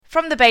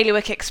From the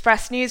Bailiwick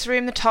Express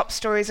newsroom, the top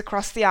stories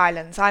across the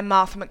islands. I'm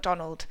Martha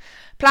MacDonald.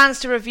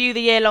 Plans to review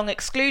the year-long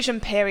exclusion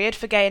period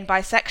for gay and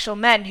bisexual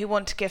men who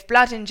want to give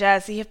blood in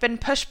Jersey have been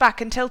pushed back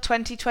until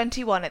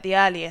 2021 at the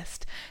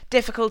earliest.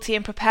 Difficulty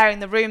in preparing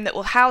the room that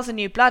will house a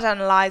new blood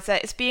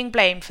analyser is being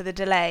blamed for the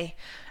delay.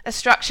 A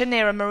structure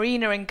near a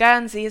marina in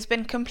Guernsey has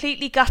been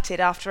completely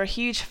gutted after a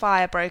huge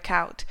fire broke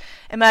out.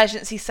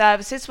 Emergency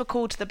services were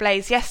called to the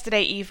blaze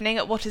yesterday evening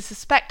at what is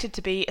suspected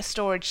to be a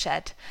storage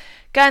shed.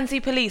 Guernsey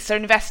police are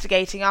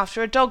investigating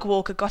after a dog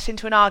walker got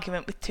into an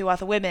argument with two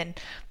other women.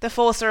 The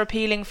force are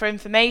appealing for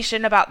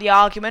information about the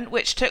argument,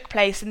 which took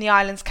place in the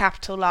island's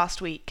capital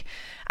last week.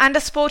 And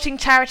a sporting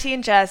charity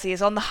in Jersey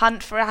is on the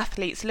hunt for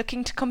athletes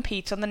looking to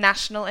compete on the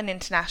national and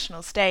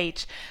international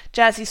stage.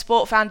 Jersey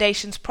Sport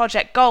Foundation's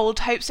Project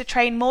Gold hopes to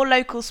train more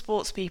local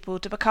sportspeople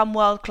to become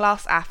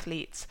world-class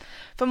athletes.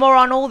 For more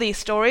on all these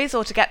stories,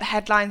 or to get the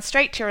headlines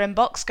straight to your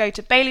inbox, go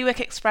to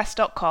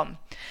bailiwickexpress.com.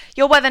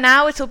 Your weather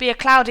now: it'll be a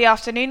cloudy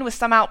afternoon with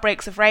some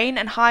outbreaks of rain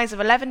and highs of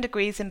 11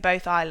 degrees in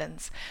both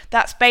islands.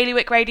 That's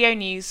Bailiwick Radio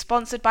News,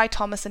 sponsored by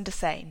Thomas &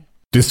 Desane.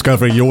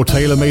 Discover your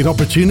tailor-made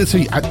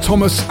opportunity at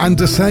Thomas &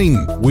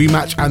 Desane. We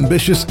match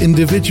ambitious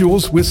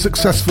individuals with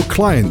successful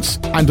clients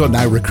and are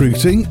now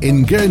recruiting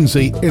in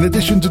Guernsey in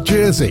addition to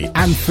Jersey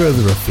and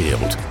further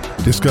afield.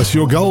 Discuss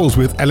your goals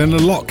with Eleanor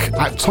Locke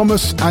at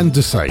Thomas &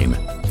 Desane.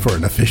 For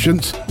an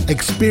efficient,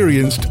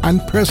 experienced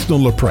and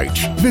personal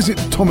approach, visit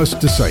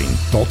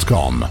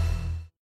thomasdesane.com.